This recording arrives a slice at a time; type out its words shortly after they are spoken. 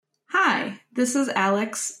This is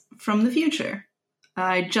Alex from the future.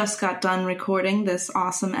 I just got done recording this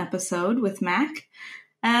awesome episode with Mac,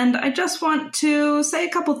 and I just want to say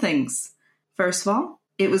a couple things. First of all,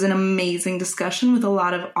 it was an amazing discussion with a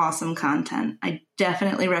lot of awesome content. I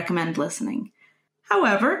definitely recommend listening.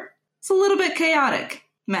 However, it's a little bit chaotic.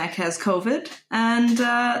 Mac has COVID, and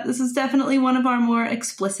this is definitely one of our more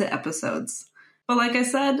explicit episodes. But like I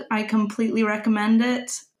said, I completely recommend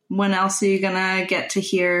it. When else are you gonna get to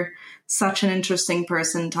hear such an interesting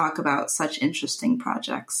person talk about such interesting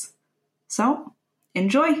projects? So,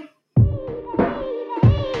 enjoy!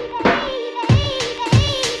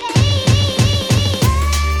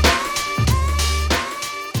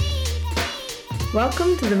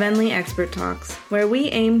 Welcome to the Venly Expert Talks, where we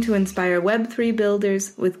aim to inspire Web3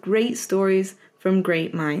 builders with great stories from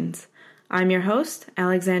great minds. I'm your host,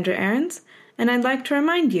 Alexandra Ahrens, and I'd like to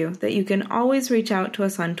remind you that you can always reach out to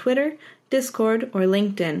us on Twitter, Discord, or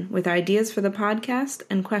LinkedIn with ideas for the podcast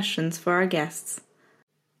and questions for our guests.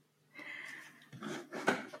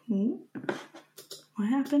 What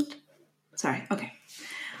happened? Sorry, okay.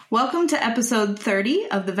 Welcome to episode 30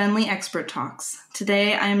 of the Venly Expert Talks.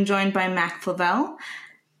 Today I am joined by Mac Flavell,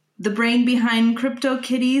 the brain behind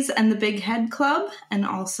CryptoKitties and the Big Head Club, and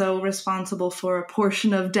also responsible for a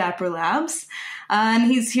portion of Dapper Labs. And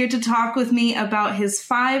he's here to talk with me about his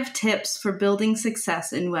 5 tips for building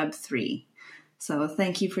success in Web3. So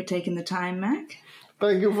thank you for taking the time, Mac.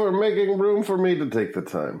 Thank you for making room for me to take the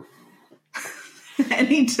time.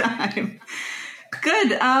 Anytime.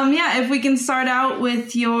 Good. If we can start out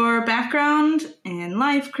with your background and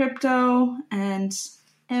life, crypto, and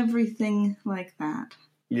everything like that.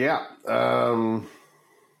 Yeah. I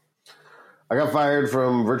got fired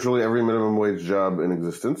from virtually every minimum wage job in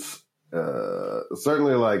existence.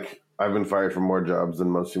 Certainly, I've been fired from more jobs than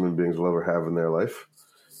most human beings will ever have in their life.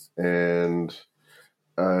 And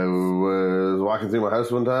I was walking through my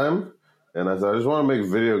house one time, and I thought, I just want to make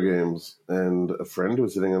video games. And a friend who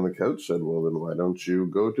was sitting on the couch said, well, then why don't you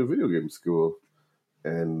go to video game school?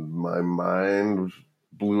 And my mind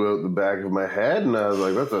blew out the back of my head, and I was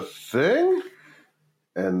like, that's a thing?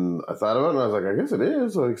 And I thought about it, and I was like, I guess it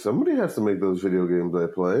is. Somebody has to make those video games I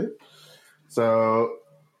play. So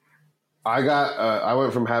I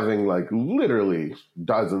went from having literally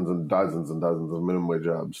dozens and dozens and dozens of minimum wage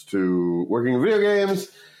jobs to working in video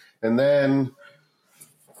games, and then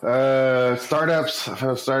startups. I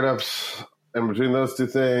found startups, and between those two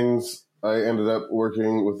things, I ended up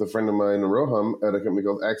working with a friend of mine, Roham, at a company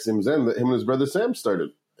called Axiom Zen that him and his brother Sam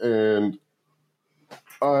started, and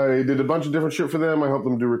I did a bunch of different shit for them. I helped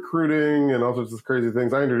them do recruiting and all sorts of crazy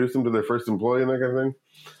things. I introduced them to their first employee and that kind of thing.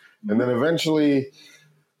 And then eventually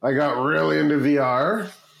I got really into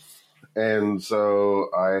VR. And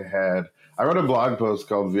so I wrote a blog post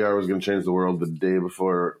called VR Was Going to Change the World the day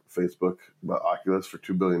before Facebook bought Oculus for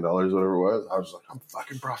 $2 billion, whatever it was. I was like, I'm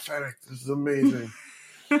fucking prophetic. This is amazing.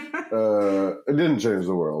 It didn't change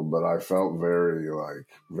the world, but I felt very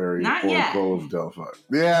Oracle of Delphi.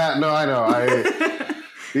 Yeah, no, I know.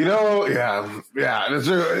 It's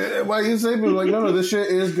true. Why you say, but no, this shit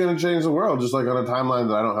is going to change the world, just on a timeline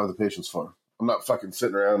that I don't have the patience for. I'm not fucking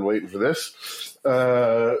sitting around waiting for this.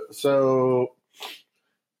 So,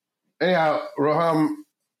 anyhow, Roham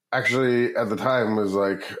actually at the time was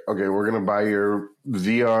like, okay, we're going to buy your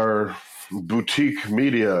VR boutique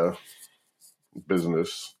media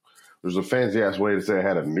business. There's a fancy ass way to say I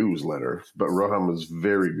had a newsletter, but Roham was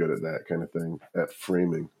very good at that kind of thing, at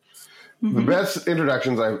framing. Mm-hmm. The best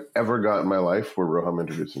introductions I've ever got in my life were Roham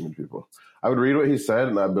introducing me to people. I would read what he said,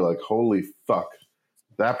 and I'd be like, holy fuck,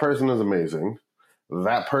 that person is amazing.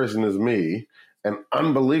 That person is me. And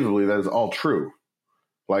unbelievably, that is all true.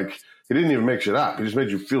 He didn't even make shit up. He just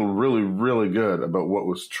made you feel really, really good about what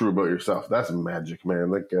was true about yourself. That's magic,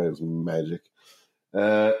 man. That guy is magic.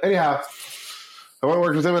 Anyhow, I went and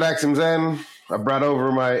worked with him at Axiom Zen. I brought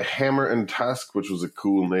over my Hammer and Tusk, which was a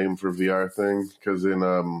cool name for a VR thing, because in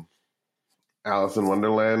Alice in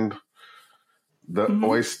Wonderland, the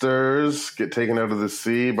oysters get taken out of the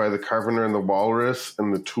sea by the carpenter and the walrus,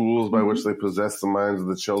 and the tools by which they possess the minds of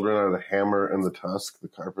the children are the hammer and the tusk, the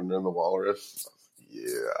carpenter and the walrus.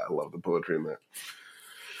 Yeah, I love the poetry in that.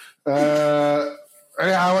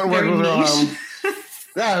 I went and worked with her.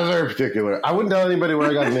 Yeah, it was very particular. I wouldn't tell anybody where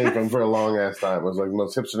I got the name from for a long ass time. It was the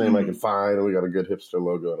most hipster name I could find, and we got a good hipster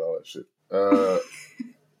logo and all that shit.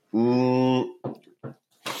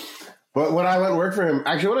 But when I went and worked for him,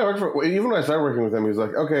 even when I started working with him, he was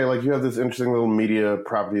like, okay, you have this interesting little media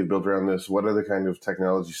property you built around this. What other kind of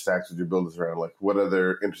technology stacks would you build this around? What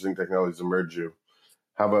other interesting technologies emerge you?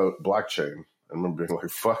 How about blockchain? I remember being like,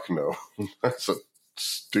 fuck no. That's a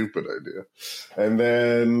stupid idea. And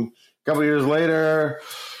then couple of years later,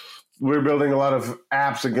 we were building a lot of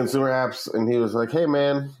apps and consumer apps, and he was like, hey,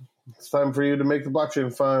 man, it's time for you to make the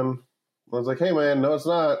blockchain fun. I was like, hey, man, no, it's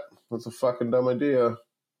not. That's a fucking dumb idea.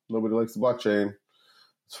 Nobody likes the blockchain.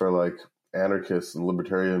 It's for, like, anarchists and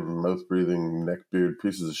libertarian, mouth-breathing, neckbeard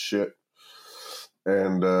pieces of shit.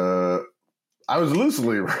 And I was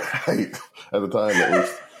loosely right at the time, at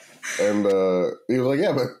least. And he was like,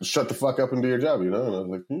 yeah, but shut the fuck up and do your job, you know? And I was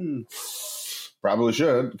like, probably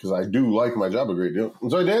should, because I do like my job a great deal. And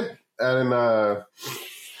so I did. And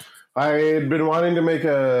I had been wanting to make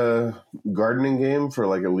a gardening game for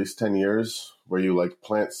like at least 10 years where you like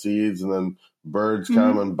plant seeds and then birds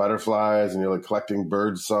come and butterflies and you're like collecting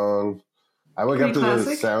bird song. I wake up to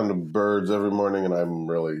the sound of birds every morning and I'm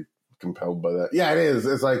really compelled by that. Yeah, it is.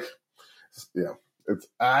 It's like, yeah,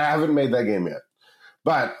 I haven't made that game yet.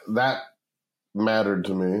 But that mattered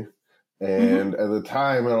to me. And at the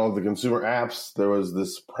time, in all the consumer apps, there was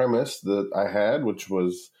this premise that I had, which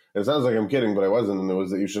was, it sounds like I'm kidding, but I wasn't. And it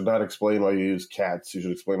was that you should not explain why you use cats. You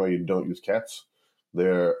should explain why you don't use cats.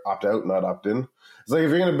 They're opt-out, not opt-in. It's like if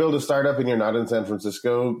you're going to build a startup and you're not in San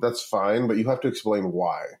Francisco, that's fine, but you have to explain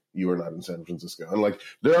why you are not in San Francisco. And like,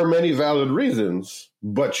 there are many valid reasons,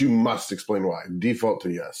 but you must explain why. Default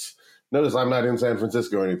to yes. Notice I'm not in San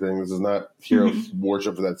Francisco or anything. This is not hero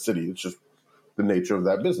worship for that city. It's just the nature of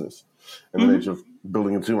that business. And the nature of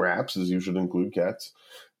building consumer apps is you should include cats.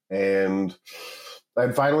 And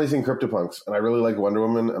I'd finally seen CryptoPunks, and I really like Wonder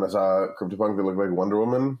Woman, and I saw a CryptoPunk that looked like Wonder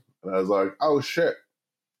Woman, and I was like, oh shit.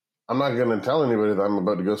 I'm not going to tell anybody that I'm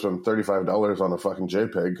about to go spend $35 on a fucking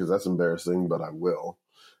JPEG because that's embarrassing, but I will.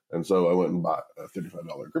 And so I went and bought a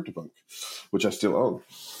 $35 CryptoPunk, which I still own.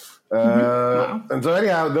 Wow. And so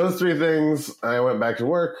anyhow, those three things, I went back to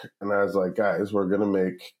work and I was like, guys, we're going to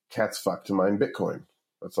make cats fuck to mine Bitcoin.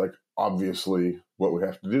 That's like obviously what we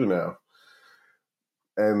have to do now.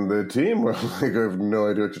 And the team were like, I have no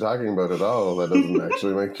idea what you're talking about at all. That doesn't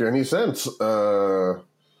actually make any sense.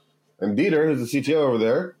 And Dieter, who's the CTO over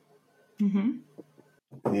there,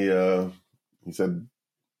 he said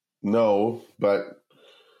no, but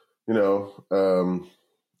you know,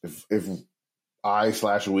 if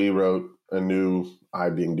I/we wrote a new, I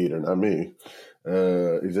being Dieter, not me.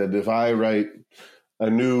 He said, if I write a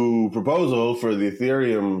new proposal for the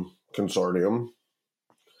Ethereum consortium,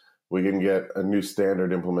 we can get a new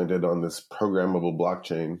standard implemented on this programmable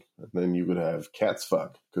blockchain. And then you could have cats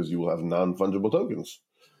fuck because you will have non-fungible tokens.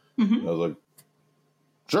 I was like,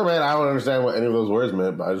 sure, man, I don't understand what any of those words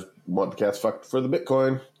meant, but I just want the cats fucked for the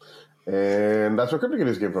Bitcoin. And that's where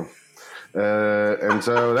CryptoKitties came from. And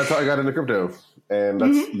so that's how I got into crypto. And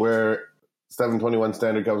that's where 721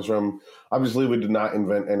 standard comes from. Obviously, we did not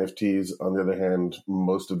invent NFTs. On the other hand,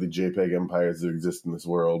 most of the JPEG empires that exist in this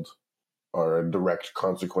world are a direct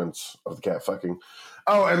consequence of the cat fucking.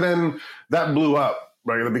 Oh, and then that blew up.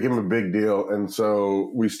 Right? It became a big deal. And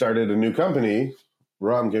so we started a new company.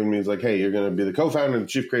 Ram came to me, he's like, hey, you're going to be the co-founder and the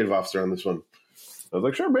chief creative officer on this one. I was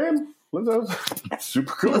like, sure, man. That's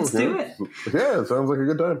super cool. Let's do it. Yeah, it sounds like a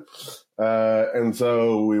good time. And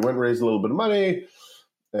so we went and raised a little bit of money.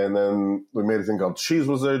 And then we made a thing called Cheese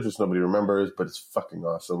Wizards, which nobody remembers, but it's fucking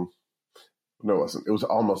awesome. No, it wasn't. It was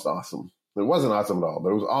almost awesome. It wasn't awesome at all, but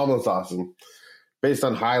it was almost awesome. Based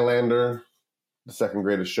on Highlander, the second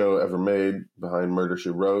greatest show ever made, behind Murder, She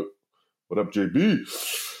Wrote. What up, JB?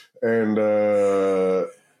 And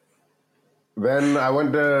then I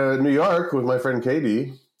went to New York with my friend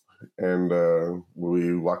Katie, and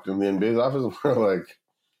we walked in the NBA's office, and we're like,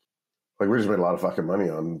 we just made a lot of fucking money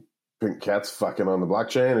on pink cats fucking on the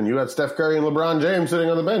blockchain, and you had Steph Curry and LeBron James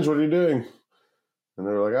sitting on the bench. What are you doing? And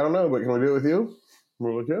they were like, I don't know, but can we do it with you? And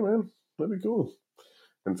we're like, yeah, man, that'd be cool.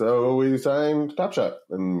 And so we signed Top Shot,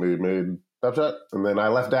 and we made Top Shot, and then I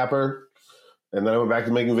left Dapper, and then I went back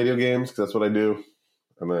to making video games, because that's what I do.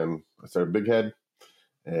 And then I started Big Head,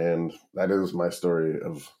 and that is my story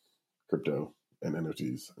of crypto and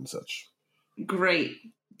NFTs and such. Great,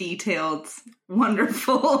 detailed,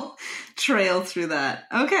 wonderful trail through that.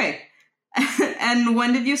 Okay. And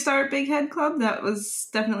when did you start Big Head Club? That was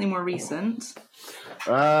definitely more recent.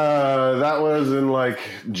 That was in like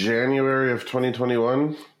January of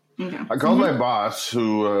 2021. Okay. I called my boss, at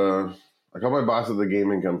the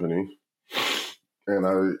gaming company,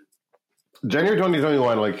 and January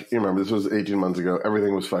 2021, like, you remember, this was 18 months ago.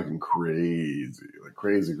 Everything was fucking crazy, like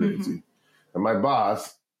crazy. And my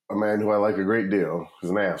boss, a man who I like a great deal, is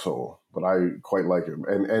an asshole, but I quite like him.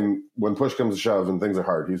 And when push comes to shove and things are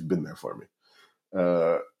hard, he's been there for me.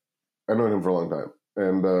 I've known him for a long time.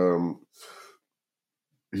 And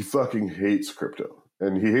he fucking hates crypto.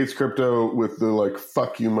 And he hates crypto with the, like,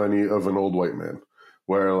 fuck you money of an old white man.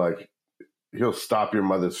 Where, like, he'll stop your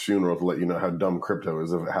mother's funeral to let you know how dumb crypto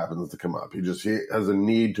is if it happens to come up. He has a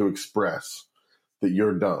need to express that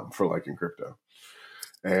you're dumb for liking crypto.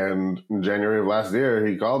 And in January of last year,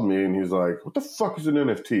 he called me and he's like, "What the fuck is an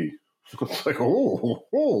NFT?" I was like, oh,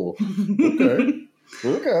 okay.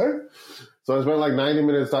 Okay. So I spent like 90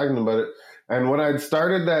 minutes talking about it. And when I'd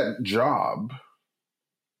started that job,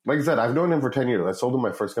 like I said, I've known him for 10 years. I sold him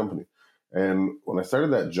my first company. And when I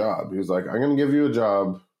started that job, he was like, "I'm going to give you a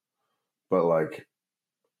job, but like,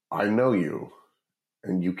 I know you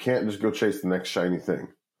and you can't just go chase the next shiny thing.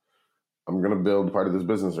 I'm going to build part of this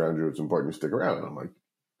business around you. It's important you stick around." And I'm like,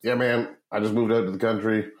 "Yeah, man, I just moved out to the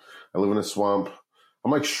country. I live in a swamp. I'm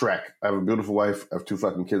like Shrek. I have a beautiful wife. I have 2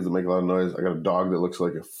 fucking kids that make a lot of noise. I got a dog that looks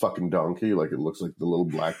like a fucking donkey. Like it looks like the little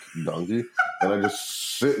black donkey. And I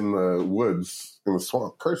just sit in the woods in the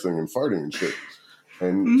swamp cursing and farting and shit."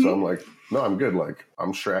 And so I'm like, "No, I'm good. Like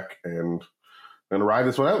I'm Shrek and I'm going to ride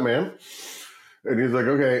this one out, man." And he's like,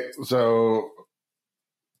 "Okay." So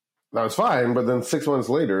that was fine. But then 6 months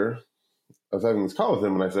later, I was having this call with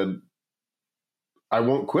him and I said, "I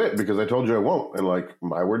won't quit because I told you I won't. And like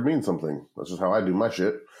my word means something. That's just how I do my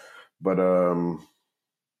shit. But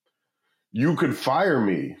you could fire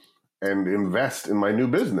me and invest in my new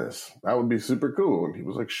business. That would be super cool." And he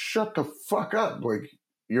was like, "Shut the fuck up. Like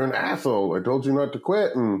you're an asshole. I told you not to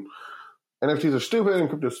quit and NFTs are stupid and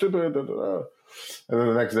crypto's stupid." Da, da, da. And then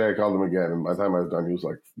the next day I called him again. And by the time I was done, he was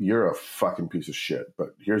like, "You're a fucking piece of shit,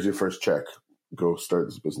 but here's your first check. Go start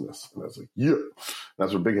this business." And I was like, "Yeah."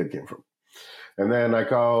 That's where Big Head came from. And then I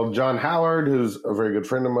called John Howard, who's a very good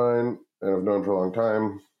friend of mine, and I've known for a long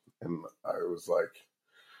time. And I was like,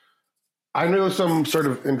 I know some sort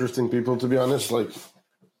of interesting people, to be honest. Like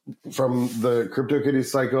from the CryptoKitties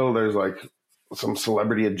cycle, there's like some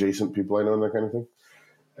celebrity adjacent people I know and that kind of thing.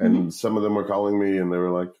 And some of them were calling me and they were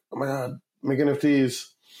like, "Oh my God, make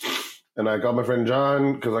NFTs." And I called my friend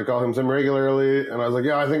John because I call him semi regularly. And I was like,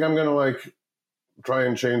 "Yeah, I think I'm going to like try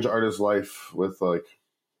and change artist's life with like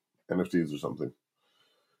NFTs or something."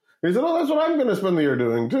 He said, "Oh, that's what I'm going to spend the year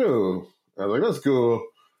doing too." I was like, "That's cool.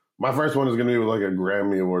 My first one is going to be with like a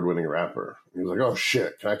Grammy Award winning rapper." He was like, "Oh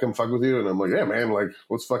shit, can I come fuck with you?" And I'm like, "Yeah, man, like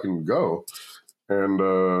let's fucking go." And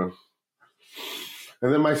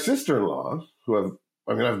then my sister-in-law, who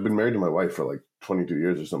I've been married to my wife for like 22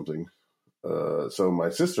 years or something. So my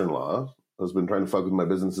sister-in-law has been trying to fuck with my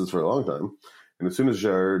businesses for a long time. And as soon as she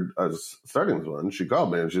heard I was starting this one, she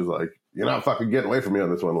called me and she was like, "You're not fucking getting away from me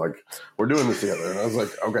on this one. Like, we're doing this together." And I was like,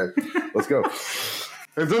 "Okay, let's go."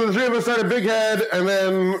 And so the 3 of us started Big Head, and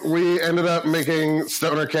then we ended up making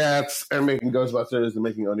Stoner Cats and making Ghostbusters and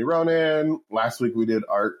making Oni Ronan. Last week we did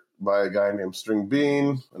art by a guy named String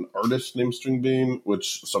Bean, an artist named String Bean,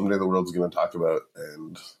 which someday the world's going to talk about,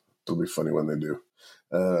 and it'll be funny when they do.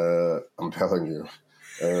 I'm telling you.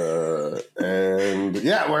 And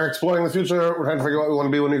yeah, we're exploring the future. We're trying to figure out what we want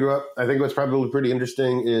to be when we grow up. I think what's probably pretty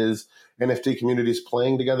interesting is NFT communities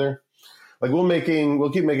playing together. Like we'll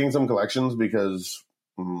keep making some collections because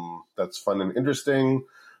that's fun and interesting.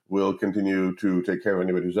 We'll continue to take care of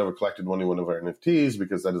anybody who's ever collected one of our NFTs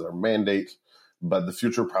because that is our mandate. But the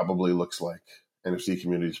future probably looks like NFT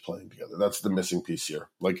communities playing together. That's the missing piece here.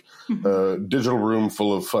 Like a digital room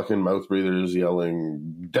full of fucking mouth breathers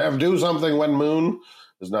yelling, "Dev, do something, when moon,"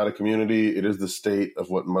 is not a community. It is the state of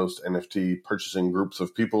what most NFT purchasing groups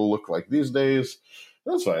of people look like these days.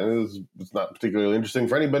 That's fine. It's not particularly interesting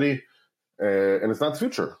for anybody. And it's not the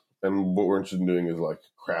future. And what we're interested in doing is like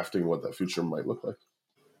crafting what that future might look like.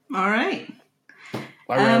 All right.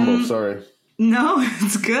 I ramble, sorry. No,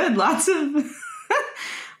 it's good. Lots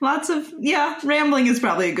of, yeah, rambling is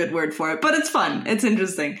probably a good word for it, but it's fun. It's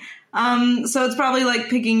interesting. So it's probably like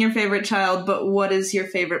picking your favorite child, but what is your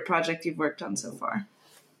favorite project you've worked on so far?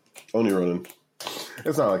 Oni Ronan.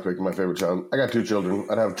 It's not like picking my favorite child. I got 2 children.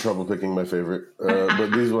 I'd have trouble picking my favorite.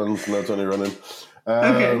 But these ones, no, it's Oni Ronan.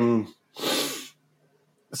 Okay.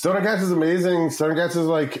 Stoner Cats is amazing. Stoner Cats is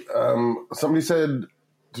like, somebody said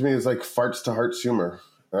to me, it's like farts to hearts humor.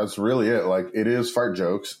 That's really it. Like, it is fart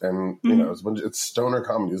jokes, and you know, it's stoner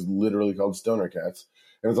comedy. It's literally called Stoner Cats,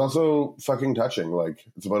 and it's also fucking touching. Like,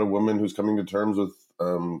 it's about a woman who's coming to terms with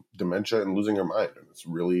dementia and losing her mind, and it's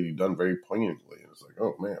really done very poignantly. And it's like,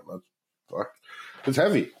 oh man, that's fuck. It's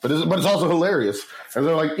heavy, but it's also hilarious. And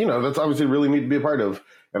they're like, you know, that's obviously really neat to be a part of.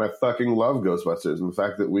 And I fucking love Ghostbusters, and the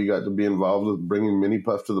fact that we got to be involved with bringing Mini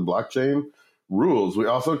Puff to the blockchain rules. We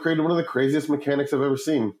also created one of the craziest mechanics I've ever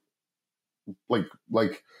seen.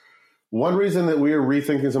 Like one reason that we are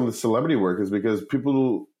rethinking some of the celebrity work is because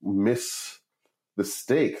people miss the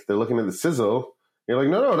steak. They're looking at the sizzle. You're like,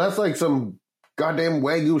 no, that's like some goddamn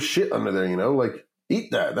Wagyu shit under there, you know? Like,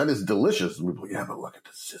 eat that. That is delicious. And people, yeah, but look at the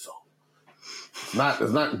sizzle. It's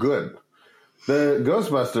not good. The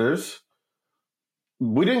Ghostbusters,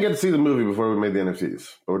 we didn't get to see the movie before we made the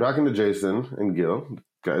NFTs, but we're talking to Jason and Gil,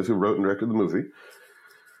 guys who wrote and directed the movie,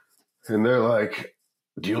 and they're like,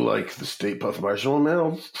 do you like the Stay Puft Marshmallow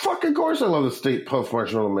Man? Fucking course I love the Stay Puft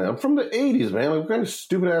Marshmallow Man. I'm from the 80s, man. Like, what kind of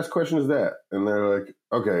stupid-ass question is that? And they're like,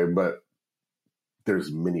 okay, but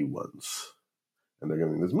there's mini ones. And they're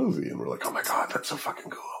going to be in this movie. And we're like, oh my God, that's so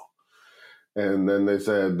fucking cool. And then they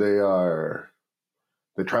said they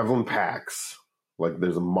travel in packs. Like,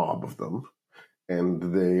 there's a mob of them.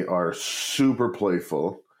 And they are super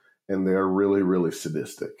playful. And they're really, really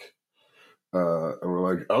sadistic. And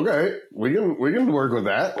we're like, okay, we can work with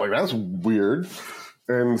that. Like, that's weird.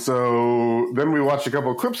 And so then we watched a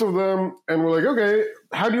couple of clips of them. And we're like, okay,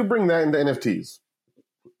 how do you bring that into NFTs?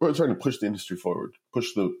 We're trying to push the industry forward,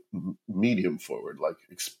 push the medium forward, like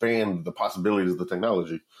expand the possibilities of the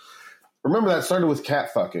technology. Remember, that started with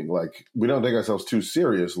cat fucking. Like, we don't take ourselves too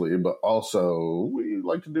seriously, but also we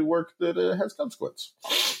like to do work that has consequence.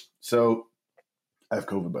 So, I have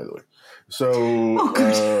COVID, by the way. So,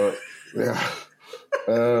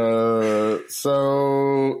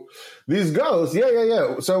 so these ghosts,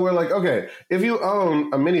 yeah. So we're like, okay, if you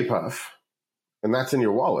own a mini puff and that's in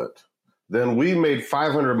your wallet, then we made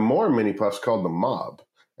 500 more mini puffs called the Mob,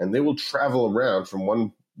 and they will travel around from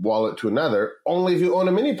one wallet to another only if you own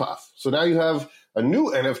a mini puff. So now you have a new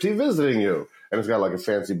NFT visiting you, and it's got like a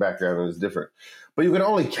fancy background and it's different. But you can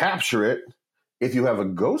only capture it if you have a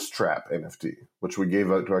Ghost Trap NFT, which we gave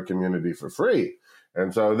out to our community for free.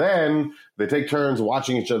 And so then they take turns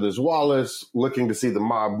watching each other's wallets, looking to see the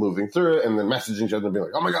mob moving through it, and then messaging each other and being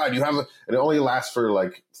like, oh my God, you have a... And it only lasts for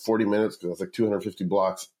like 40 minutes because it's like 250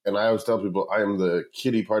 blocks. And I always tell people I am the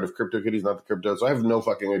kitty part of CryptoKitties, not the crypto. So I have no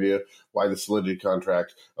fucking idea why the Solidity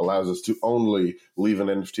contract allows us to only leave an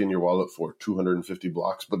NFT in your wallet for 250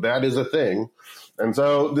 blocks. But that is a thing. And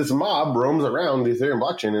so this mob roams around the Ethereum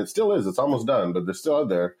blockchain, and it still is. It's almost done, but they're still out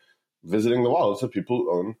there visiting the wallets of people who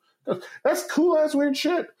own... That's cool ass weird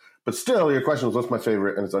shit. But still, your question was, what's my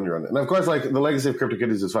favorite? And it's Underrun. And of course, like, the legacy of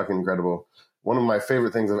CryptoKitties is fucking incredible. One of my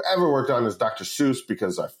favorite things I've ever worked on is Dr. Seuss,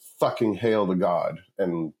 because I fucking hail the god.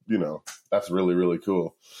 And, you know, that's really, really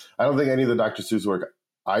cool. I don't think any of the Dr. Seuss work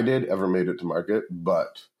I did ever made it to market,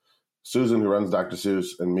 but Susan, who runs Dr.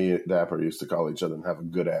 Seuss, and me at Dapper used to call each other and have a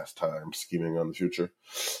good ass time scheming on the future.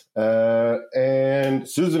 And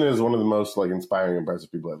Susan is one of the most like inspiring,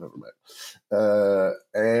 impressive people I've ever met.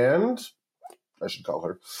 And I should call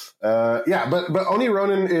her. But Oni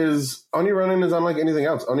Ronin is unlike anything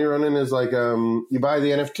else. Oni Ronin is like you buy the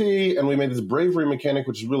NFT, and we made this bravery mechanic,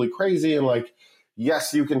 which is really crazy. And like,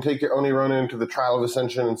 yes, you can take your Oni Ronin to the Trial of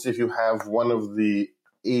Ascension and see if you have one of the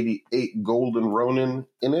 88 golden Ronin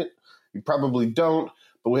in it. You probably don't,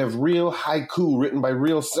 but we have real haiku written by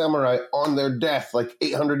real samurai on their death, like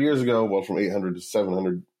 800 years ago. Well, from 800 to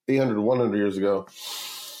 700, 800 to 100 years ago.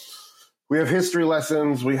 We have history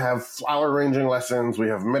lessons. We have flower arranging lessons. We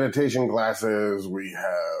have meditation classes. We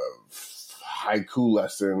have haiku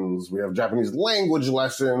lessons. We have Japanese language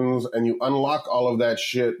lessons. And you unlock all of that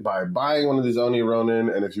shit by buying one of these Oni Ronin.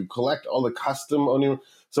 And if you collect all the custom Oni...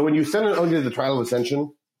 So when you send an Oni to the Trial of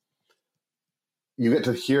Ascension, you get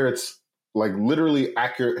to hear its like literally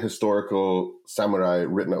accurate historical samurai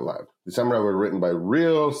written out loud. The samurai were written by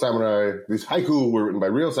real samurai. These haiku were written by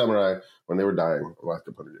real samurai when they were dying the last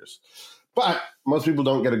couple of years. But most people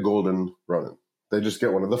don't get a golden Ronin. They just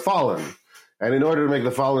get one of the Fallen. And in order to make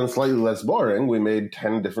the Fallen slightly less boring, we made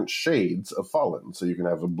 10 different shades of Fallen. So you can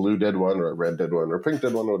have a blue dead one, or a red dead one, or a pink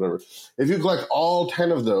dead one, or whatever. If you collect all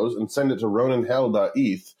 10 of those and send it to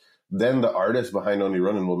roninhell.eth, then the artist behind Oni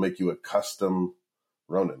Ronin will make you a custom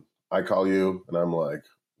Ronin. I call you, and I'm like,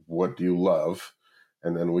 what do you love?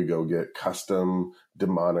 And then we go get custom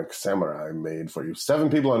demonic samurai made for you. 7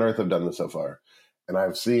 people on Earth have done this so far. And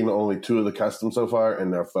I've seen only 2 of the custom so far,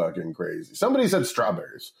 and they're fucking crazy. Somebody said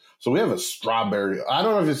strawberries. So we have a strawberry. I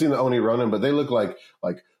don't know if you've seen the Oni Ronin, but they look like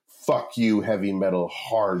fuck you, heavy metal,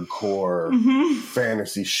 hardcore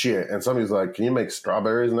fantasy shit. And somebody's like, can you make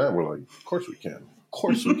strawberries in that? We're like, of course we can. Of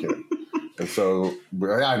course we can. And so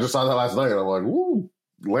I just saw that last night, and I'm like, woo,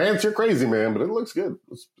 Lance, you're crazy, man, but it looks good.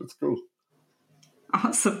 It's cool.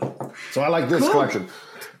 Awesome. So I like this collection.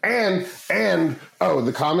 And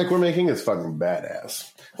the comic we're making is fucking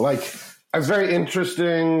badass. Like, it's very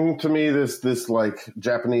interesting to me, this like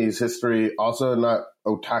Japanese history. Also not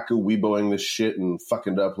otaku weeboing this shit and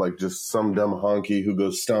fucking up like just some dumb honky who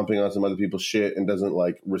goes stomping on some other people's shit and doesn't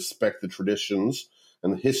like respect the traditions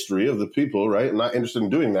and the history of the people, right? I'm not interested in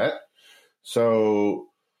doing that. So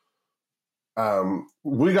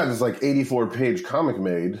we got this like 84-page comic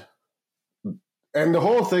made, And the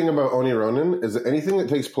whole thing about Oni Ronin is that anything that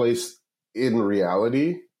takes place in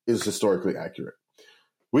reality is historically accurate.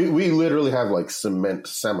 We literally have like cement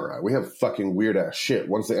samurai. We have fucking weird ass shit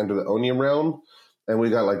once they enter the Oni realm. And we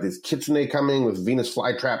got like these kitsune coming with Venus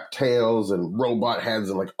flytrap tails and robot heads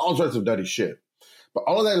and like all sorts of dirty shit. But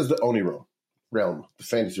all of that is the Oni realm, the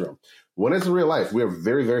fantasy realm. When it's in real life, we are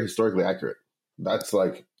very, very historically accurate. That's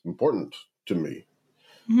like important to me.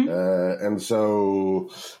 Mm-hmm. And so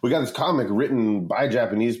we got this comic written by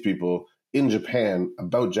Japanese people in Japan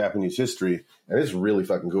about Japanese history, and it's really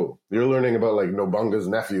fucking cool. You're learning about like Nobunaga's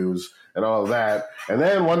nephews and all of that. And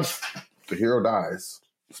then once the hero dies,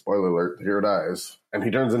 spoiler alert, the hero dies, and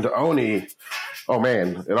he turns into Oni, oh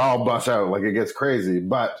man, it all busts out, like it gets crazy.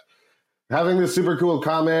 But having this super cool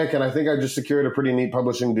comic, and I think I just secured a pretty neat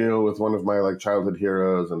publishing deal with one of my like childhood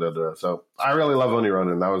heroes, and so I really love Oni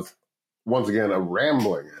Ronin. That was once again a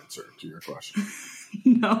rambling answer to your question.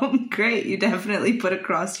 No, great. You definitely put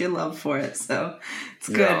across your love for it, so it's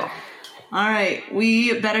good. Yeah. All right,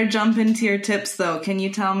 we better jump into your tips, though. Can you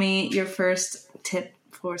tell me your first tip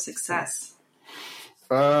for success?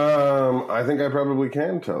 I think I probably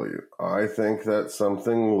can tell you. I think that's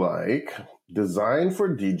something like design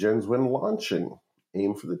for degens when launching.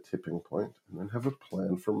 Aim for the tipping point, and then have a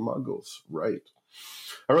plan for muggles. Right.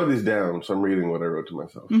 I wrote these down, so I'm reading what I wrote to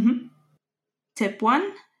myself. Mm-hmm. Tip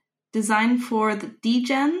 1. Design for the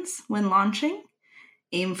degens when launching.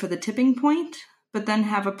 Aim for the tipping point, but then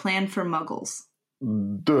have a plan for muggles.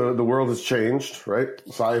 The world has changed, right?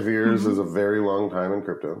 5 years is a very long time in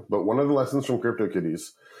crypto. But one of the lessons from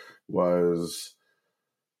CryptoKitties was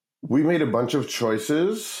we made a bunch of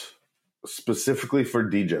choices specifically for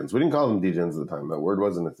degens. We didn't call them degens at the time. That word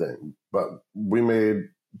wasn't a thing. But we made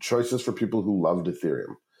choices for people who loved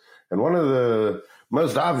Ethereum. And one of the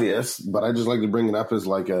most obvious, but I just like to bring it up as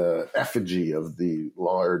like a effigy of the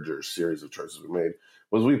larger series of choices we made,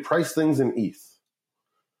 was we priced things in ETH.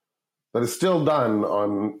 That is still done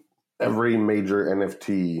on every major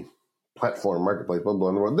NFT platform, marketplace, blah, blah,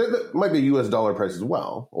 in the world. That might be a US dollar price as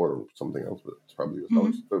well, or something else, but it's probably US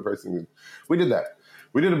dollars. But pricing, we did that.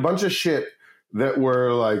 We did a bunch of shit that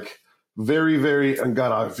were like very, very, and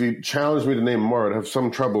God, if you challenge me to name more, I'd have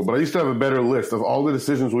some trouble. But I used to have a better list of all the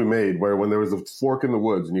decisions we made where when there was a fork in the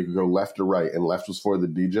woods and you could go left or right, and left was for the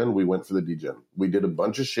degen, we went for the degen. We did a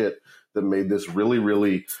bunch of shit that made this really,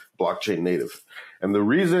 really blockchain native. And the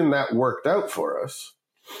reason that worked out for us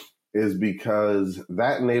is because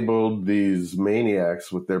that enabled these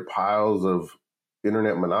maniacs with their piles of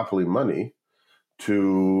internet monopoly money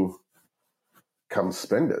to come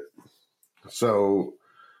spend it. So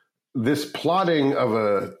this plotting of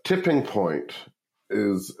a tipping point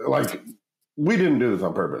is like, we didn't do this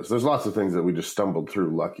on purpose. There's lots of things that we just stumbled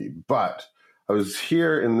through lucky. But I was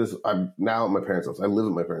here in this, I'm now at my parents' house. I live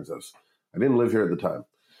at my parents' house. I didn't live here at the time,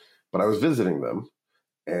 but I was visiting them.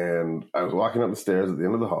 And I was walking up the stairs at the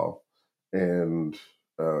end of the hall. And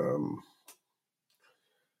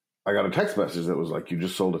I got a text message that was like, you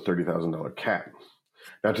just sold a $30,000 cat.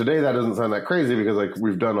 Now, today that doesn't sound that crazy because like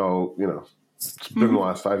we've done all, you know, it's been the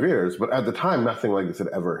last 5 years, but at the time, nothing like this had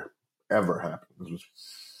ever happened. This was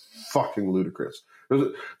fucking ludicrous.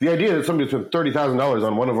 The idea that somebody spent $30,000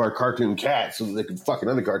 on one of our cartoon cats so that they could fuck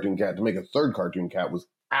another cartoon cat to make a third cartoon cat was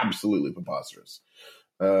absolutely preposterous.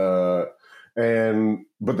 But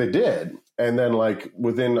they did. And then like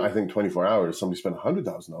within, I think 24 hours, somebody spent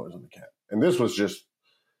 $100,000 on the cat. And this was just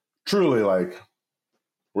truly like,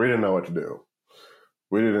 we didn't know what to do.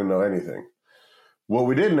 We didn't know anything. What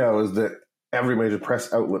we did know is that every major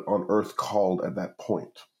press outlet on Earth called at that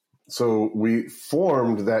point. So we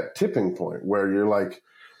formed that tipping point where you're like,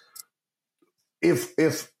 if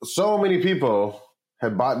so many people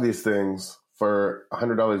had bought these things for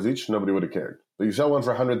 $100 each, nobody would have cared. But you sell one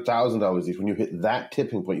for $100,000 each. When you hit that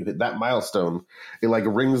tipping point, you hit that milestone, it like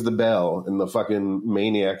rings the bell and the fucking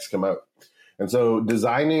maniacs come out. And so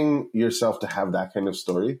designing yourself to have that kind of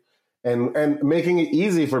story and making it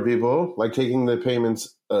easy for people, like taking the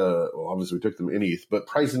payments, well, obviously we took them in ETH, but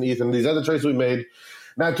price in ETH and these other choices we made.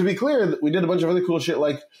 Now, to be clear, we did a bunch of other cool shit.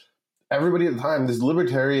 Like everybody at the time, this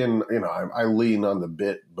libertarian, you know, I lean on the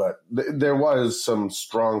bit, but there was some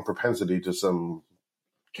strong propensity to some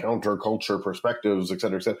counterculture perspectives, et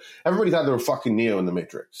cetera, et cetera. Everybody thought they were fucking Neo in the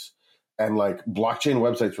Matrix. And like blockchain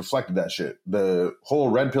websites reflected that shit. The whole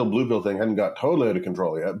red pill, blue pill thing hadn't got totally out of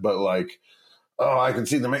control yet, but like, oh, I can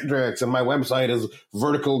see the Matrix and my website is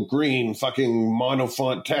vertical green, fucking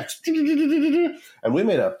monofont text. And we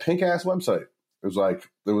made a pink ass website. It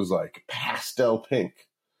was like pastel pink.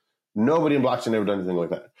 Nobody in blockchain ever done anything like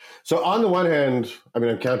that. So on the one hand, I mean,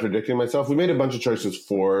 I'm contradicting myself. We made a bunch of choices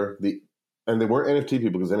for the and they weren't NFT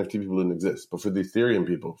people because NFT people didn't exist, but for the Ethereum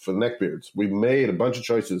people, for the neckbeards, we made a bunch of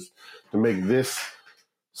choices to make this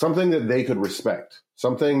something that they could respect,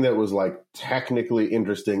 something that was like technically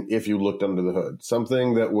interesting if you looked under the hood,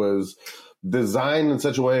 something that was designed in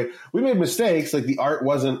such a way. We made mistakes, like the art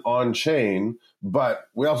wasn't on chain, but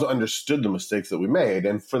we also understood the mistakes that we made.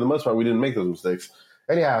 And for the most part, we didn't make those mistakes.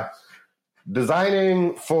 Anyhow,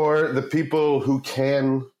 designing for the people who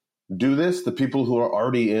can do this, the people who are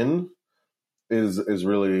already in, was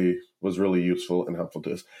really useful and helpful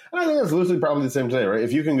to us. And I think that's loosely probably the same today, right?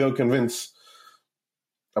 If you can go convince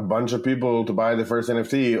a bunch of people to buy the first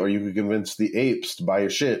NFT, or you could convince the apes to buy your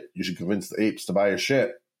shit, you should convince the apes to buy your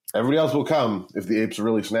shit. Everybody else will come if the apes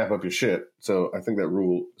really snap up your shit. So I think that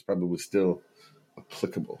rule is probably still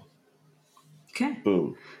applicable. Okay.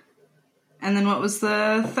 Boom. And then what was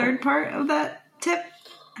the third part of that tip?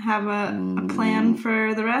 Have a plan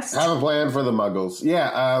for the rest? Have a plan for the muggles.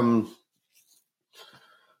 Yeah.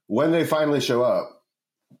 When they finally show up,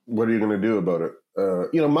 what are you going to do about it?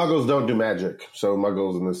 Muggles don't do magic. So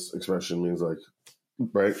muggles in this expression means like,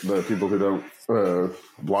 right, the people who don't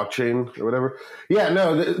blockchain or whatever. Yeah,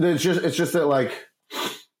 no, it's just that like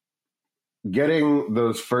getting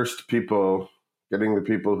those first people, getting the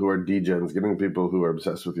people who are degens, getting the people who are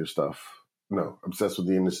obsessed with your stuff. No, obsessed with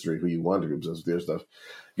the industry, who you want to be obsessed with your stuff.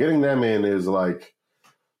 Getting them in is like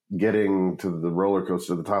getting to the roller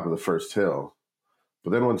coaster at the top of the first hill.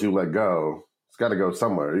 But then once you let go, it's got to go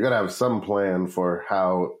somewhere. You got to have some plan for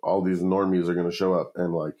how all these normies are going to show up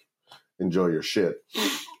and like enjoy your shit.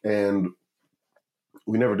 And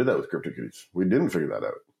we never did that with CryptoKitties. We didn't figure that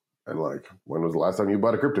out. And like, when was the last time you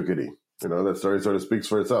bought a CryptoKitty? That story sort of speaks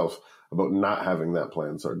for itself about not having that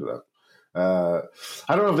plan sorted out.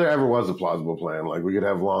 I don't know if there ever was a plausible plan. Like, we could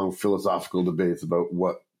have long philosophical debates about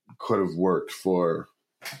what could have worked for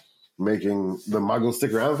making the muggles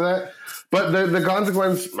stick around for that. But the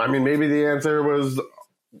consequence, I mean, maybe the answer was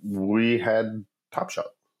we had Top Shot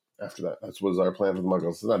after that. That was our plan for the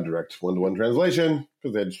muggles. It's not a direct one-to-one translation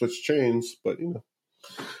because they had to switch chains, but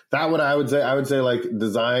that what I would say. I would say like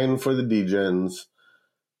design for the degens,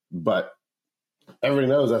 but everybody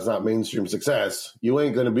knows that's not mainstream success. You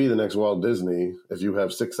ain't going to be the next Walt Disney if you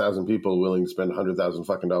have 6,000 people willing to spend $100,000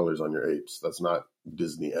 fucking dollars on your apes. That's not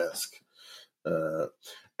Disney-esque.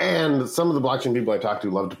 And some of the blockchain people I talk to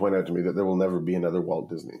love to point out to me that there will never be another Walt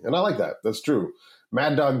Disney. And I like that. That's true.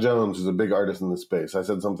 Mad Dog Jones is a big artist in this space. I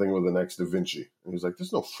said something with the next Da Vinci. And he was like,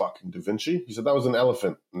 there's no fucking Da Vinci. He said, that was an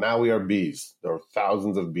elephant. Now we are bees. There are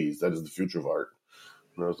thousands of bees. That is the future of art.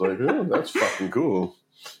 And I was like, oh, that's fucking cool.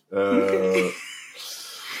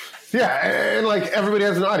 Yeah, and like everybody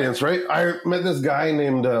has an audience, right? I met this guy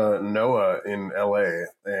named Noah in LA,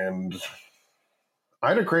 and I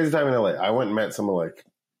had a crazy time in LA. I went and met some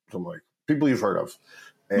people you've heard of,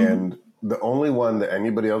 and the only one that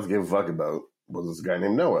anybody else gave a fuck about was this guy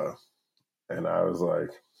named Noah. And I was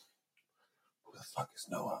like, who the fuck is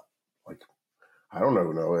Noah? Like, I don't know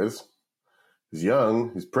who Noah is. He's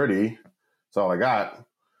young, he's pretty, that's all I got.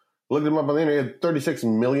 Looked him up on the internet, he had 36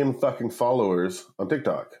 million fucking followers on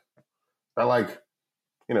TikTok. I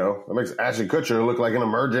that makes Ashton Kutcher look like an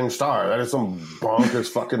emerging star. That is some bonkers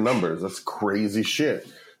fucking numbers. That's crazy shit.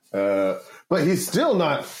 But he's still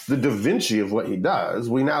not the Da Vinci of what he does.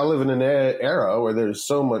 We now live in an era where there's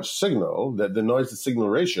so much signal that the noise to signal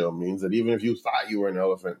ratio means that even if you thought you were an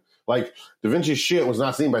elephant, like Da Vinci's shit was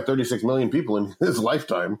not seen by 36 million people in his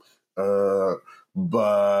lifetime. But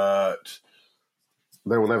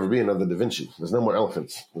there will never be another Da Vinci. There's no more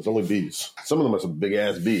elephants. There's only bees. Some of them are some big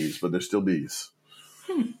ass bees, but they're still bees.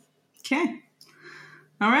 Okay.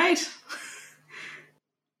 All right.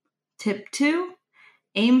 Tip 2,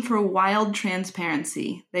 aim for wild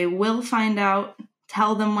transparency. They will find out.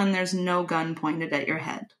 Tell them when there's no gun pointed at your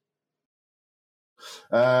head.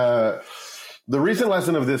 The recent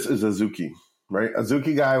lesson of this is Azuki, right?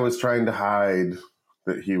 Azuki guy was trying to hide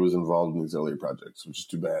that he was involved in these earlier projects, which is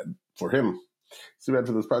too bad for him. It's too bad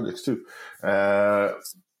for those projects too.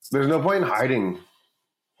 There's no point in hiding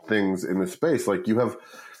things in this space. Like you have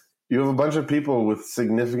a bunch of people with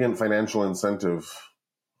significant financial incentive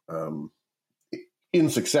in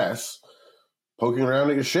success poking around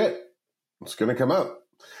at your shit. It's going to come out.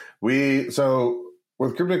 So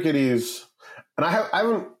with CryptoKitties, and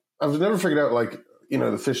I've never figured out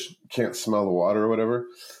the fish can't smell the water or whatever.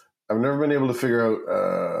 I've never been able to figure out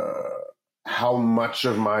how much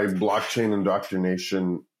of my blockchain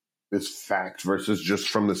indoctrination is fact versus just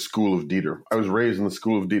from the school of Dieter. I was raised in the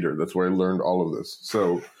school of Dieter. That's where I learned all of this.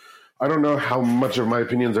 So I don't know how much of my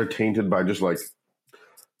opinions are tainted by just the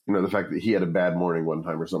fact that he had a bad morning one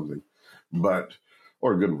time or something, or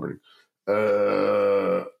a good morning.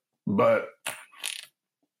 But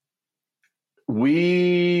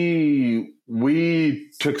we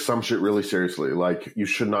took some shit really seriously. Like, you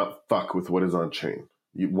should not fuck with what is on chain.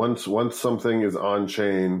 Once something is on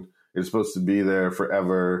chain, it's supposed to be there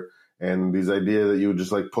forever. And these idea that you would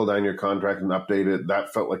just like pull down your contract and update it,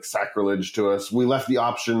 that felt like sacrilege to us. We left the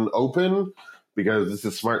option open because this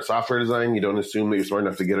is smart software design. You don't assume that you're smart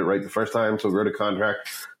enough to get it right the first time. So we wrote a contract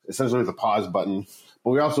essentially with a pause button.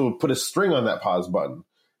 But we also put a string on that pause button.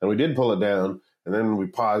 And we did pull it down. And then we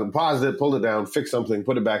paused it, pulled it down, fixed something,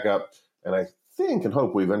 put it back up. And I think and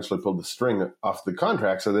hope we eventually pulled the string off the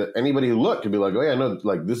contract so that anybody who looked could be like, oh yeah, no,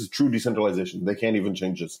 like this is true decentralization. They can't even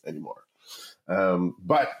change this anymore.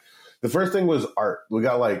 But the first thing was art. We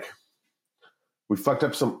fucked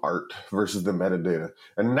up some art versus the metadata.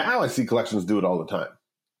 And now I see collections do it all the time.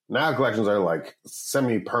 Now collections are like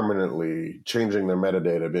semi-permanently changing their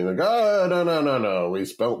metadata, being like, oh, no, we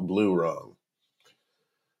spelt blue wrong.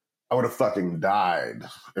 I would have fucking died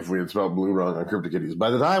if we had spelled blue wrong on CryptoKitties. By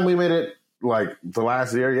the time we made it like the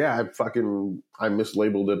last year, yeah, I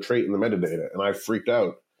mislabeled a trait in the metadata and I freaked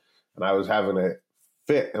out and I was having a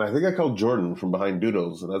fit. And I think I called Jordan from behind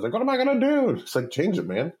Doodles and I was like, what am I going to do? It's like, change it,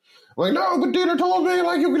 man. I'm like, no, but Dieter told me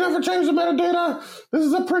like you can never change the metadata. This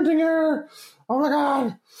is a printing error. Oh my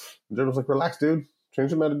God. And Jordan was like, relax, dude.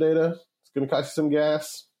 Change the metadata. It's going to cost you some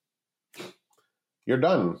gas. You're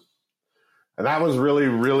done. And that was really,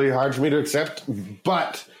 really hard for me to accept.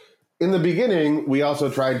 But in the beginning, we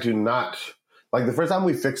also tried to not, like the first time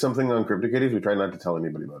we fixed something on CryptoKitties, we tried not to tell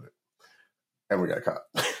anybody about it. And we got caught.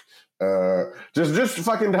 Just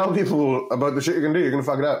fucking tell people about the shit you're going to do. You're going to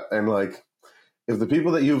fuck it up. And like, if the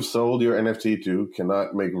people that you've sold your NFT to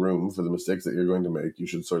cannot make room for the mistakes that you're going to make, you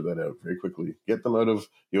should sort that out very quickly. Get them out of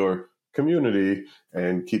your community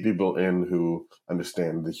and keep people in who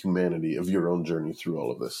understand the humanity of your own journey through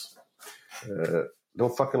all of this.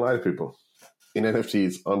 Don't fucking lie to people. In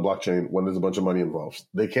NFTs, on blockchain, when there's a bunch of money involved,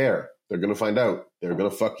 they care. They're going to find out. They're going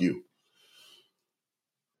to fuck you.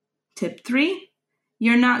 Tip 3,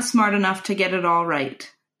 you're not smart enough to get it all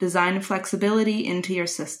right. Design flexibility into your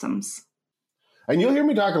systems. And you'll hear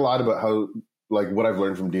me talk a lot about how, like, what I've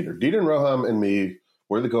learned from Dieter. Dieter and Roham and me,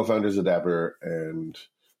 we're the co-founders of Dapper, and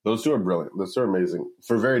those two are brilliant. Those two are amazing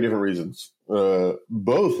for very different reasons.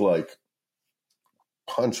 Both, like,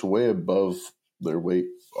 punch way above their weight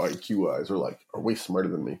IQ-wise, or are way smarter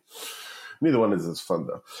than me. Neither one is as fun,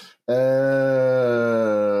 though.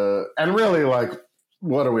 And really, like,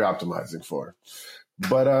 what are we optimizing for?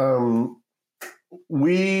 But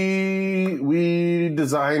we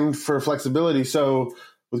designed for flexibility. So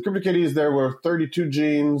with CryptoKitties, there were 32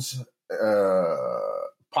 genes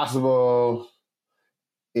possible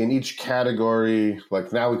in each category.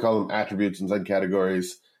 Like now we call them attributes inside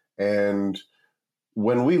categories. And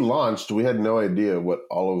when we launched, we had no idea what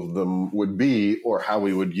all of them would be or how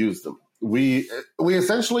we would use them. We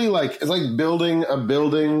essentially it's like building a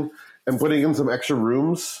building and putting in some extra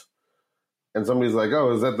rooms. And somebody's like,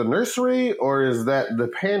 oh, is that the nursery or is that the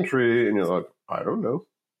pantry? And you're like, I don't know.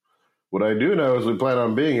 What I do know is we plan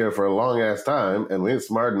on being here for a long ass time and we ain't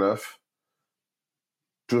smart enough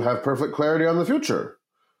to have perfect clarity on the future.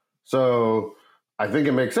 So I think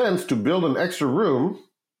it makes sense to build an extra room.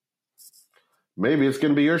 Maybe it's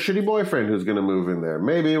going to be your shitty boyfriend who's going to move in there.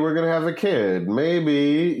 Maybe we're going to have a kid.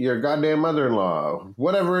 Maybe your goddamn mother-in-law.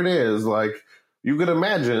 Whatever it is, like you could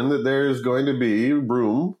imagine that there's going to be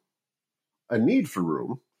room, a need for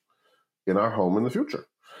room in our home in the future.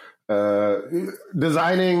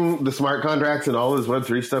 Designing the smart contracts and all this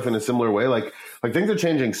Web3 stuff in a similar way, like things are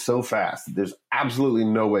changing so fast. There's absolutely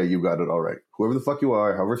no way you got it all right. Whoever the fuck you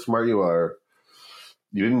are, however smart you are,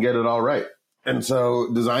 you didn't get it all right. And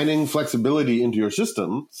so designing flexibility into your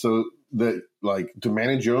system so that to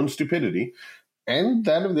manage your own stupidity and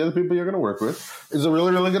that of the other people you're going to work with is a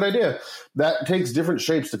really, really good idea. That takes different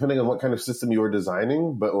shapes depending on what kind of system you're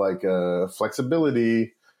designing, but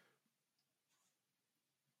flexibility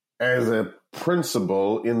as a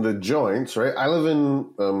principle in the joints, right? I live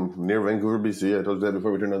in near Vancouver, BC. I told you that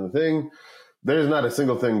before we turned on the thing. There's not a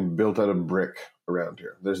single thing built out of brick around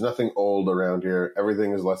here. There's nothing old around here.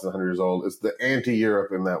 Everything is less than 100 years old. It's the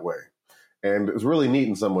anti-Europe in that way. And it's really neat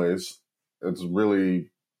in some ways. It's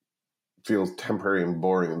really feels temporary and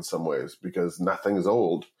boring in some ways because nothing is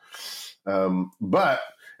old. But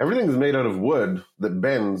everything is made out of wood that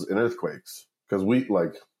bends in earthquakes because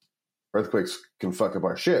earthquakes can fuck up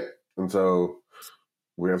our shit. And so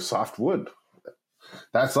we have soft wood.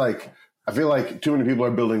 That's I feel like too many people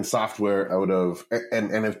are building software out of,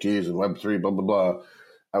 and NFTs and Web3, blah, blah, blah,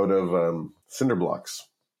 out of cinder blocks,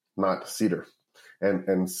 not cedar.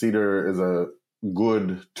 And cedar is a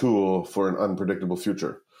good tool for an unpredictable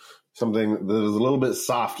future. something that is a little bit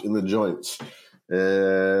soft in the joints.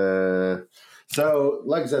 So,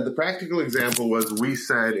 like I said, the practical example was we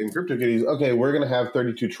said in CryptoKitties, okay, we're going to have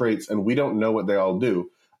 32 traits, and we don't know what they all do.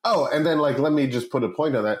 Oh, and then, like, let me just put a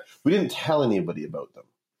point on that. We didn't tell anybody about them.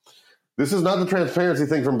 This is not the transparency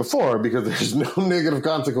thing from before, because there's no negative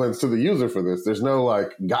consequence to the user for this. There's no,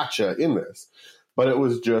 like, gotcha in this. But it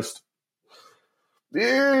was just,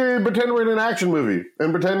 pretend we're in an action movie.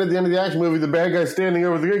 And pretend at the end of the action movie, the bad guy's standing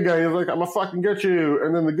over the good guy, and he's like, I'm gonna fucking get you.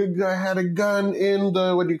 And then the good guy had a gun in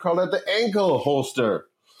the, what do you call that, the ankle holster.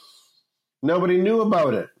 Nobody knew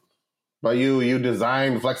about it. But you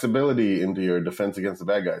designed flexibility into your defense against the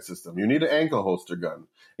bad guy system. You need an ankle holster gun.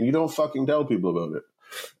 And you don't fucking tell people about it.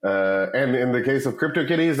 And in the case of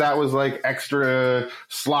CryptoKitties, that was like extra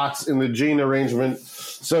slots in the gene arrangement.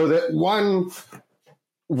 So that one,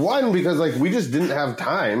 because like we just didn't have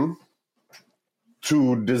time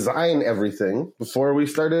to design everything before we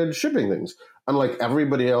started shipping things. Unlike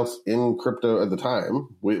everybody else in crypto at the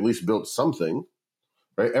time, we at least built something,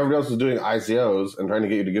 right? Everybody else was doing ICOs and trying to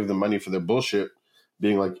get you to give them money for their bullshit,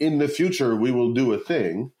 being like, in the future, we will do a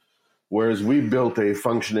thing. Whereas we built a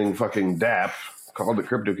functioning fucking DApp, called it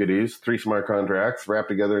CryptoKitties, 3 smart contracts wrapped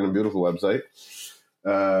together in a beautiful website.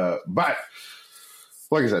 But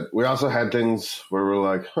like I said, we also had things where we're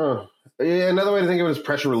like, Yeah, another way to think of it is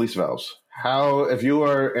pressure release valves. How, if you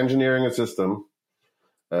are engineering a system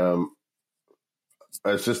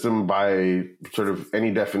by sort of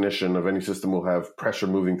any definition of any system will have pressure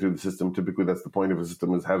moving through the system. Typically, that's the point of a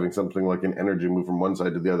system, is having something like an energy move from one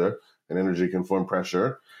side to the other. And energy can form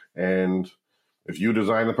pressure. And if you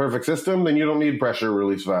design the perfect system, then you don't need pressure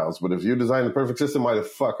release valves. But if you design the perfect system, why the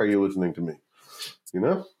fuck are you listening to me? You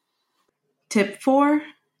know? Tip 4,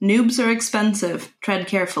 noobs are expensive. Tread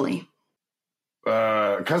carefully.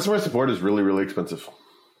 Customer support is really, really expensive.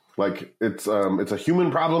 Like, it's a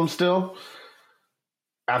human problem still.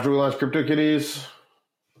 After we launched CryptoKitties,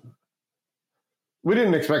 we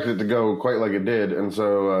didn't expect it to go quite like it did. And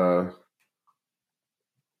so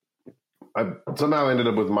I somehow ended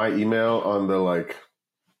up with my email on the, like,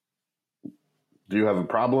 do you have a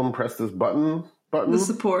problem? Press this button. The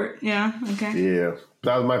support, yeah, okay. Yeah,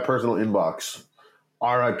 that was my personal inbox.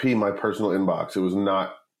 RIP my personal inbox. It was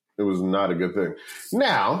not a good thing.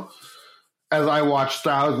 Now, as I watched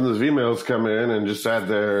thousands of emails come in and just sat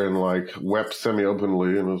there and like wept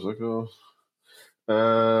semi-openly and was like,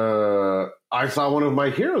 I saw one of my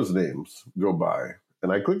heroes' names go by.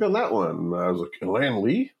 And I clicked on that one. And I was like, Elan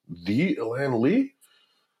Lee? The Elan Lee?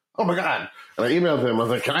 Oh my God. And I emailed him. I was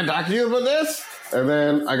like, can I talk to you about this? And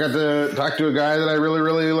then I got to talk to a guy that I really,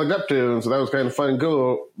 really looked up to. And so that was kind of fun and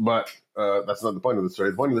cool. But that's not the point of the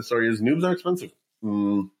story. The point of the story is noobs are expensive.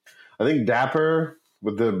 I think Dapper,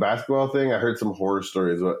 with the basketball thing, I heard some horror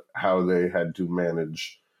stories about how they had to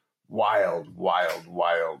manage wild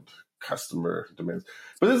customer demands.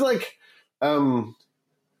 But it's like, you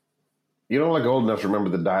don't look old enough to remember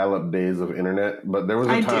the dial-up days of internet, but there was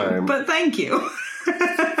a time. But thank you.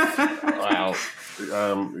 Wow.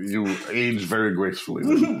 You aged very gracefully.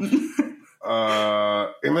 In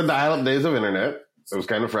the dial-up days of internet, it was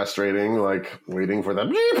kind of frustrating, like waiting for that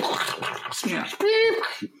beep, beep,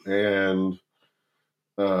 and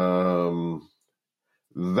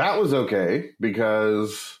that was okay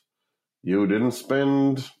because you didn't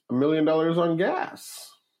spend $1 million on gas.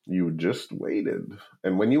 You just waited.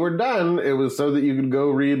 And when you were done, it was so that you could go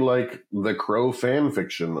read like the Crow fan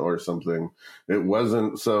fiction or something. It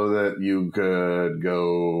wasn't so that you could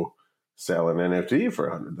go sell an NFT for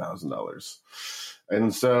 $100,000.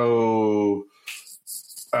 And so,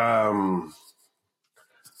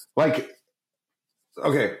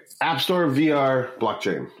 okay, App Store VR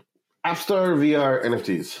blockchain. App Store VR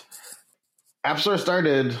NFTs. App Store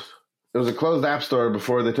started, it was a closed App Store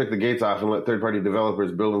before they took the gates off and let third-party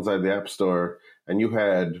developers build inside the App Store. And you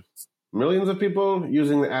had millions of people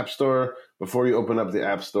using the App Store before you open up the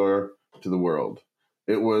App Store to the world.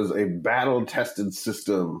 It was a battle-tested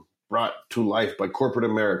system brought to life by corporate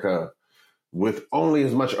America with only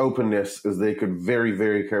as much openness as they could very,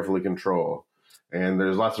 very carefully control. And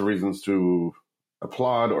there's lots of reasons to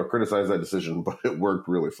applaud or criticize that decision, but it worked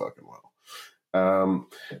really fucking well.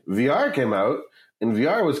 VR came out, and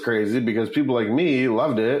VR was crazy because people like me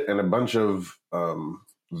loved it, and a bunch of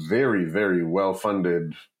very, very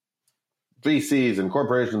well-funded VCs and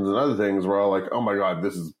corporations and other things were all like, oh my God,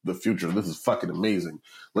 this is the future. This is fucking amazing.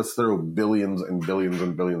 Let's throw billions and billions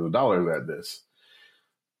and billions of dollars at this.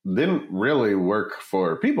 Didn't really work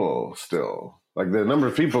for people still. Like the number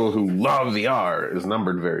of people who love VR is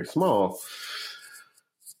numbered very small.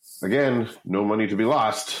 Again, no money to be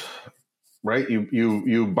lost. right?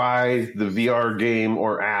 You buy the VR game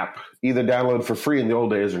or app, either download for free in the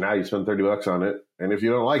old days, or now you spend $30 on it. And if you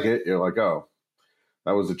don't like it, you're like, oh,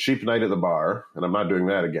 that was a cheap night at the bar, and I'm not doing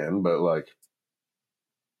that again. But like,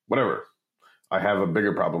 whatever. I have a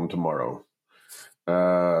bigger problem tomorrow.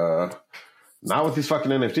 Not with these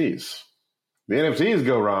fucking NFTs. The NFTs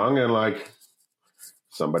go wrong, and like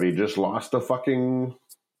somebody just lost a fucking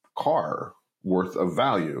car worth of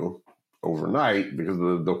value overnight because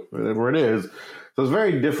of the whatever it is. So it's a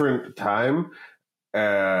very different time,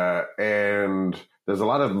 and there's a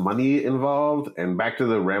lot of money involved. And back to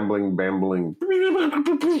the rambling, bambling,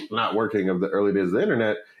 not working of the early days of the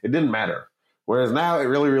internet, it didn't matter. Whereas now it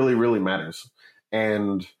really, really, really matters.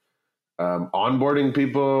 And onboarding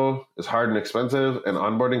people is hard and expensive, and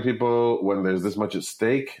onboarding people when there's this much at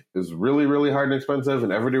stake is really, really hard and expensive,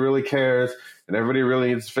 and everybody really cares, and everybody really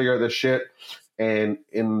needs to figure out this shit. And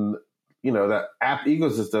in, you know, that app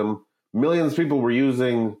ecosystem, millions of people were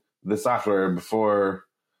using the software before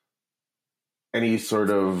any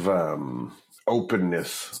sort of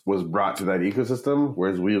openness was brought to that ecosystem,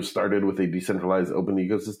 whereas we have started with a decentralized open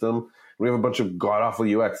ecosystem. We have a bunch of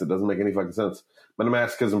god-awful UX that doesn't make any fucking sense.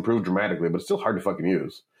 MetaMask has improved dramatically, but it's still hard to fucking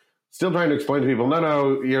use. Still trying to explain to people,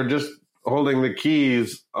 no, you're just holding the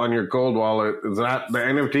keys on your cold wallet. It's not, the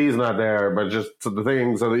NFT is not there, but just the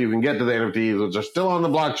thing so that you can get to the NFTs, which are still on the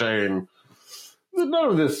blockchain. None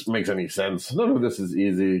of this makes any sense. None of this is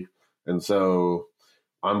easy. And so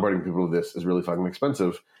onboarding people to this is really fucking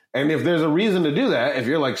expensive. And if there's a reason to do that, if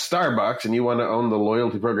you're like Starbucks and you want to own the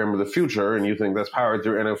loyalty program of the future and you think that's powered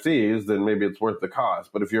through NFTs, then maybe it's worth the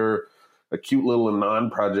cost. But if you're a cute little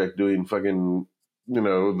Anon project doing fucking, you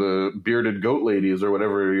know, the bearded goat ladies or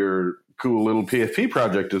whatever your cool little PFP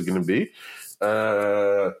project is going to be,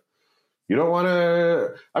 you don't want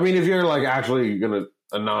to, I mean, if you're like actually going to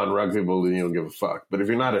Anon rug people, then you don't give a fuck. But if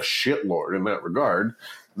you're not a shitlord in that regard,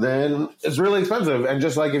 then it's really expensive. And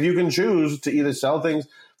just like if you can choose to either sell things,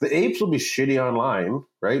 the apes will be shitty online,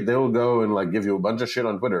 right? They will go and like give you a bunch of shit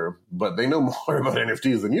on Twitter, but they know more about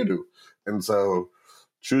NFTs than you do. And so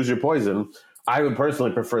choose your poison. I would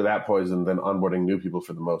personally prefer that poison than onboarding new people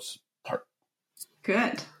for the most part.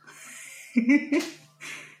 Good.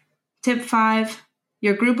 Tip 5,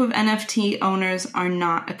 your group of NFT owners are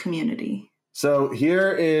not a community. So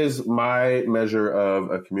here is my measure of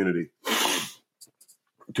a community.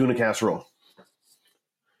 Tuna casserole.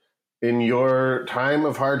 In your time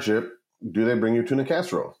of hardship, do they bring you tuna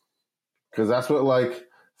casserole? Because that's what like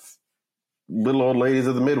little old ladies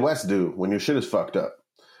of the Midwest do when your shit is fucked up.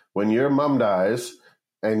 When your mom dies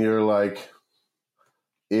and you're like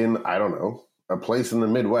in, I don't know, a place in the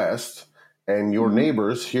Midwest and your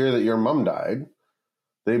neighbors hear that your mom died,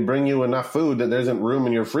 they bring you enough food that there isn't room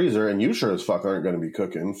in your freezer, and you sure as fuck aren't going to be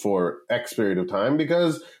cooking for X period of time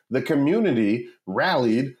because the community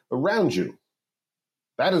rallied around you.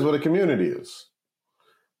 That is what a community is.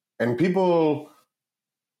 And people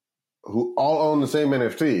who all own the same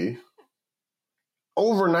NFT,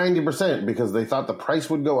 over 90% because they thought the price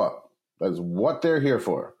would go up. That's what they're here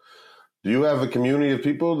for. Do you have a community of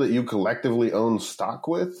people that you collectively own stock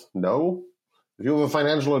with? No. If you have a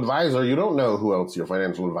financial advisor, you don't know who else your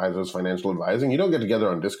financial advisor is financial advising. You don't get together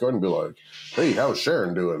on Discord and be like, hey, how's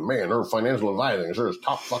Sharon doing? Man, her financial advising sure is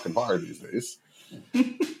top fucking par these days.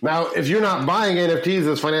 Now, if you're not buying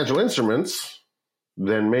NFTs as financial instruments,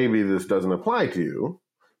 then maybe this doesn't apply to you.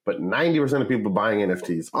 But 90% of people buying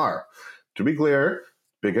NFTs are. To be clear,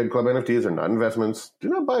 Big Head Club NFTs are not investments. Do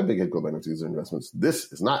not buy Big Head Club NFTs as investments.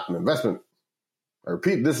 This is not an investment. I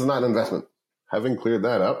repeat, this is not an investment. Having cleared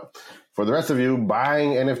that up, for the rest of you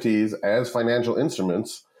buying NFTs as financial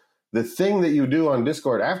instruments, the thing that you do on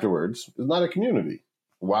Discord afterwards is not a community.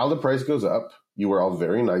 While the price goes up, you are all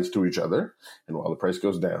very nice to each other. And while the price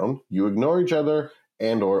goes down, you ignore each other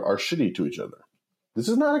and or are shitty to each other. This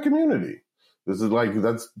is not a community. This is like,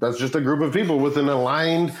 that's just a group of people with an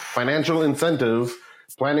aligned financial incentive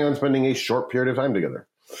planning on spending a short period of time together.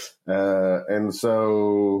 And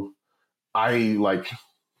so I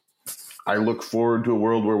look forward to a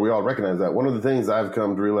world where we all recognize that. One of the things I've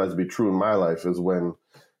come to realize to be true in my life is when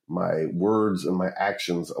my words and my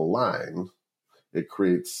actions align, it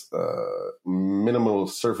creates minimal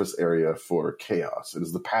surface area for chaos. It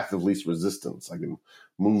is the path of least resistance. I can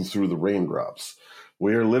move through the raindrops.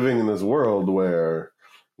 We are living in this world where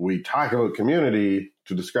we talk about community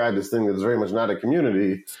to describe this thing that is very much not a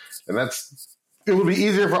community. And it will be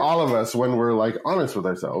easier for all of us when we're like honest with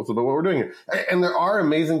ourselves about what we're doing here. And there are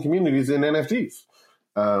amazing communities in NFTs.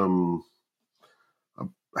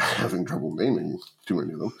 having trouble naming too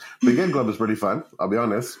many of them. Big Ed Club is pretty fun, I'll be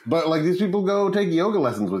honest. But like these people go take yoga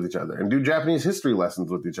lessons with each other and do Japanese history lessons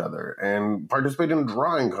with each other and participate in a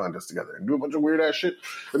drawing contest together and do a bunch of weird ass shit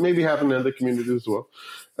that maybe happen in other communities as well.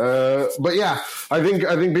 But yeah, I think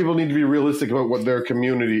people need to be realistic about what their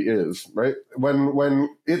community is, right? When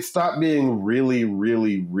it stopped being really,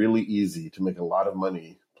 really, really easy to make a lot of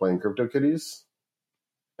money playing CryptoKitties,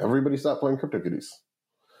 everybody stopped playing CryptoKitties.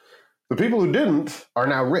 The people who didn't are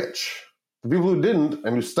now rich. The people who didn't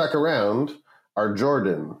and who stuck around are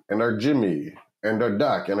Jordan and are Jimmy and are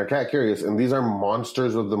Duck and are Cat Curious. And these are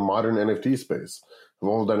monsters of the modern NFT space. Have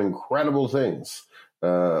all done incredible things.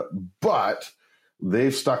 But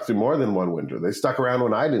they've stuck through more than one winter. They stuck around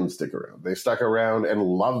when I didn't stick around. They stuck around and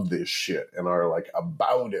love this shit and are like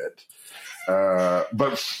about it.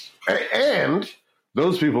 And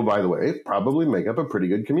those people, by the way, probably make up a pretty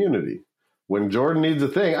good community. When Jordan needs a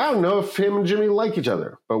thing, I don't know if him and Jimmy like each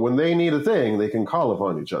other, but when they need a thing, they can call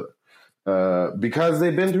upon each other because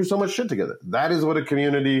they've been through so much shit together. That is what a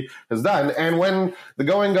community has done. And when the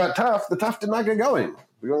going got tough, the tough did not get going.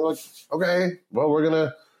 We're going like, okay, well, we're going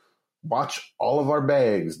to watch all of our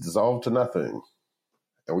bags dissolve to nothing.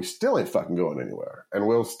 And we still ain't fucking going anywhere. And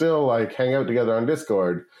we'll still like hang out together on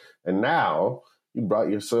Discord. And now you brought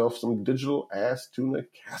yourself some digital ass tuna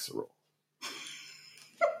casserole.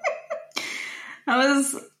 I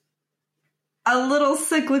was a little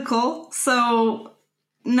cyclical. So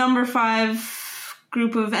number 5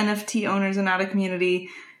 group of NFT owners and out of community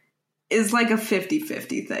is like a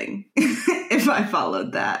 50-50 thing. If I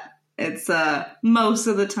followed that, it's most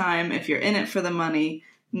of the time, if you're in it for the money,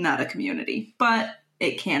 not a community, but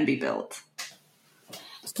it can be built.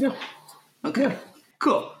 Yeah. Okay. Yeah.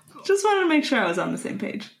 Cool. Just wanted to make sure I was on the same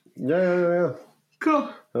page. Yeah.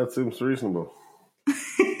 Cool. That seems reasonable.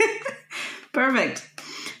 Perfect.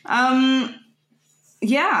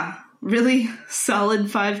 Yeah, really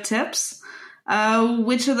solid 5 tips.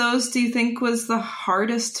 Which of those do you think was the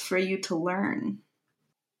hardest for you to learn?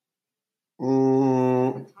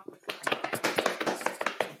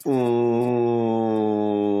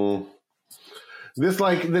 This,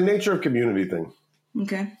 like, the nature of community thing.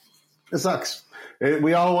 Okay. It sucks.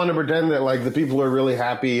 We all want to pretend that, like, the people who are really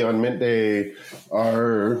happy on Mint Day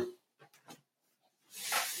are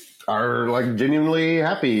like genuinely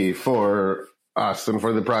happy for us and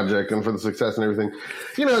for the project and for the success and everything.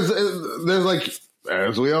 You know, there's like,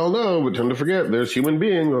 as we all know, we tend to forget, there's human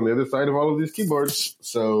beings on the other side of all of these keyboards.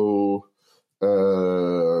 So,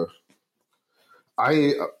 there's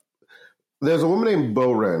a woman named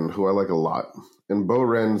Bo Ren who I like a lot. And Bo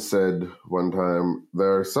Ren said one time,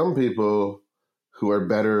 there are some people who are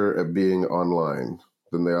better at being online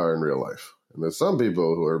than they are in real life. And there's some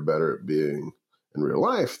people who are better at being in real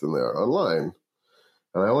life than they are online.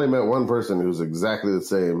 And I only met one person who's exactly the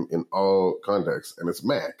same in all contexts, and it's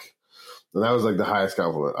Mac. And that was like the highest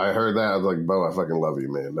compliment. I heard that, I was like, Bo, I fucking love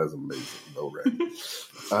you, man. That's amazing. Bo Ren.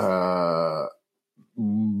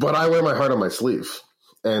 But I wear my heart on my sleeve.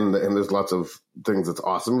 And there's lots of things that's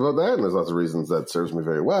awesome about that, and there's lots of reasons that serves me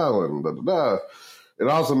very well, and da-da-da. It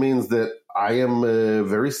also means that I am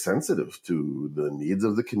very sensitive to the needs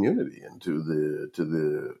of the community and to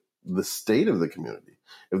the state of the community.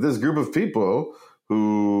 If this group of people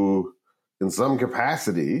who, in some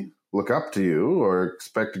capacity, look up to you or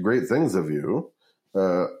expect great things of you,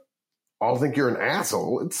 all think you're an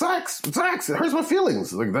asshole, it sucks. It sucks. It hurts my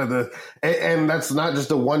feelings. Like and that's not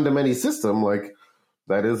just a one-to-many system. Like,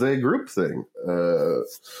 that is a group thing.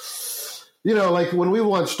 You know, like when we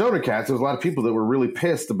launched Stoner Cats, there was a lot of people that were really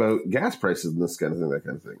pissed about gas prices and this kind of thing, that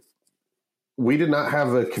kind of thing. We did not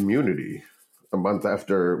have a community a month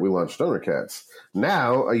after we launched Stoner Cats.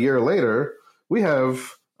 Now, a year later, we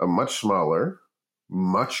have a much smaller,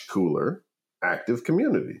 much cooler, active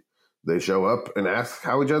community. They show up and ask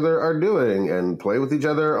how each other are doing and play with each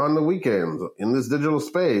other on the weekends in this digital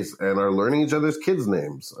space and are learning each other's kids'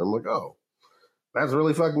 names. I'm like, oh, that's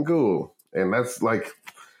really fucking cool. And that's like,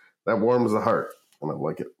 that warms the heart. And I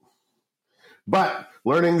like it. But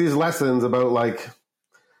learning these lessons about like,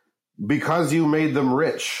 because you made them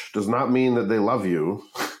rich does not mean that they love you.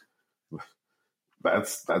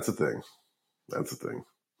 That's a thing. That's a thing.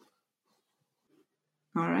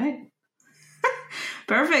 All right.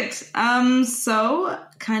 Perfect. So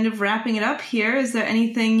kind of wrapping it up here, is there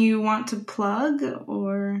anything you want to plug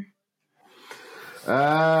or? Check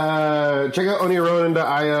out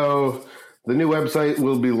onironin.io. The new website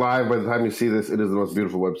will be live by the time you see this. It is the most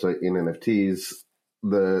beautiful website in NFTs.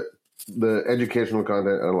 The educational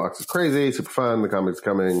content unlocks is crazy, super fun. The comics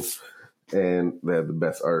coming, and they have the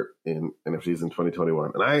best art in NFTs in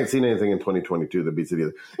 2021. And I ain't seen anything in 2022 that beats it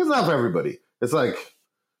either. It's not for everybody. It's like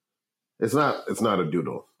It's not a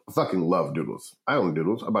doodle. I fucking love doodles. I own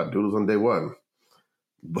doodles. I bought doodles on day one.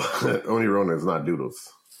 But Oni Rona is not doodles.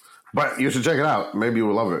 But you should check it out. Maybe you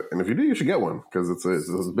will love it. And if you do, you should get one because it's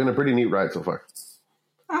been a pretty neat ride so far.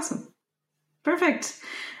 Awesome. Perfect.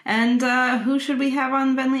 And who should we have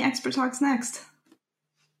on Bentley Expert Talks next?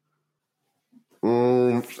 I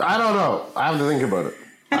don't know. I have to think about it.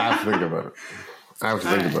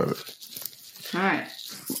 All right.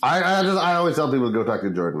 I always tell people to go talk to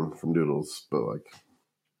Jordan from Doodles, but like,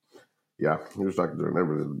 yeah, you just talk to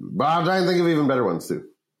Jordan. But I'm trying to think of even better ones too.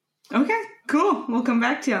 Okay, cool. We'll come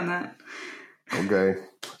back to you on that. Okay.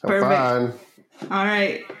 Have Perfect. fun. All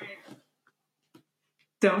right.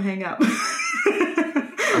 Don't hang up.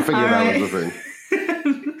 I figured that was the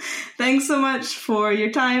thing. Thanks so much for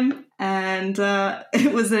your time. And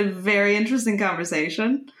it was a very interesting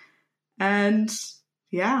conversation. And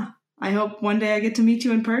yeah, I hope one day I get to meet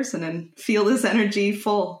you in person and feel this energy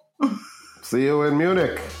full. See you in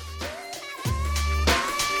Munich.